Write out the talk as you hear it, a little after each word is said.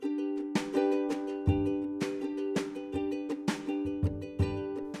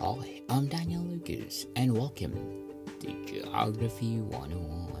Greetings and welcome to Geography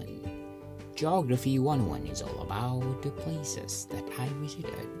 101. Geography 101 is all about the places that I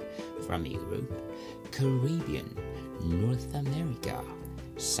visited from Europe, Caribbean, North America,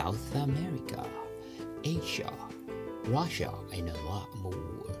 South America, Asia, Russia, and a lot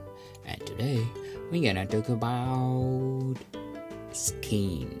more. And today we're gonna talk about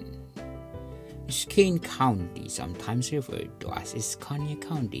Skane. Skane County, sometimes referred to as Scania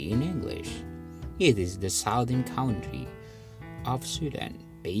County in English. It is the southern county of Sudan,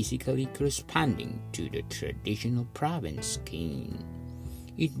 basically corresponding to the traditional province Skane.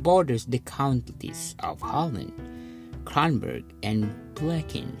 It borders the counties of Holland, Kranberg, and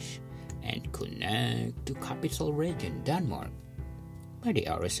Blekinge, and connect to capital region Denmark by the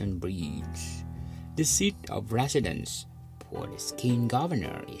Øresund Bridge. The seat of residence for the Skane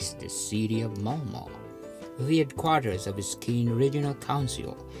governor is the city of Malmö. The headquarters of the Skane Regional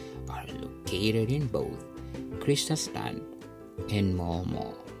Council are located in both Kristianstad and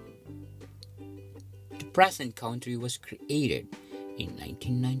Malmö. The present country was created in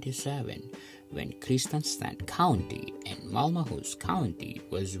 1997 when Kristianstad County and Malmöhus County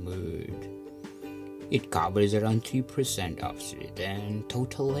was merged. It covers around 3% of Sweden's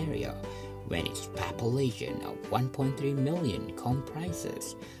total area, when its population of 1.3 million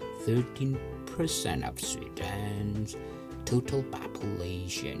comprises 13% of Sweden's total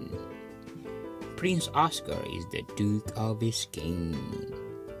population. Prince Oscar is the Duke of Skane.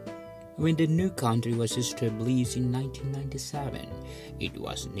 When the new country was established in 1997, it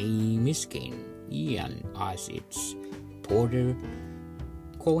was named Skane, and as its border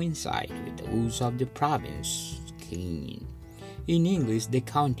coincide with those of the province Skane. In English, the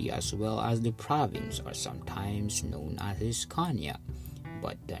county as well as the province are sometimes known as Scania,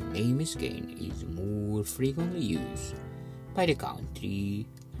 but the name Skane is more frequently used by the county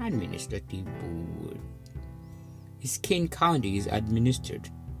administrative board. Skane County is administered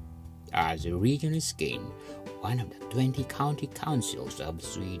as a region of Skane, one of the 20 county councils of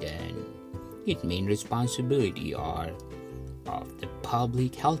Sweden. Its main responsibility are of the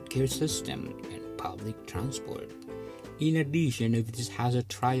public healthcare system and public transport. In addition, it has a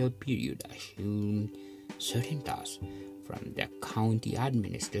trial period assumed certain tasks from the county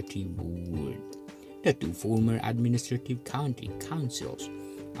administrative board. The two former administrative county councils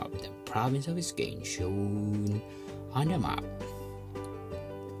of the province of Skane shown on the map,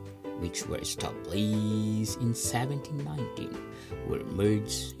 which were established in 1719, were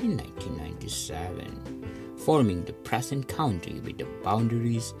merged in 1997, forming the present county with the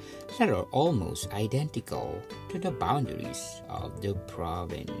boundaries that are almost identical to the boundaries of the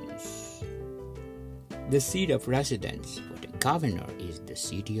province. The seat of residence for the governor is the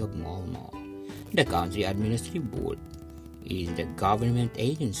city of Malmö. The county administrative board is the government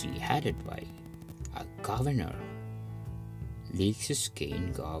agency headed by a governor, like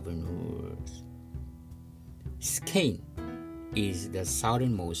Skane governors. Skane is the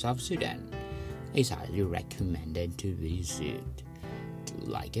southernmost of Sudan. It's highly recommended to visit. To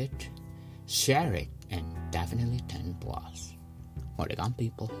like it, share it, and definitely 10+. More to come,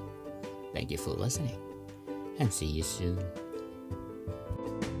 people. Thank you for listening, and see you soon.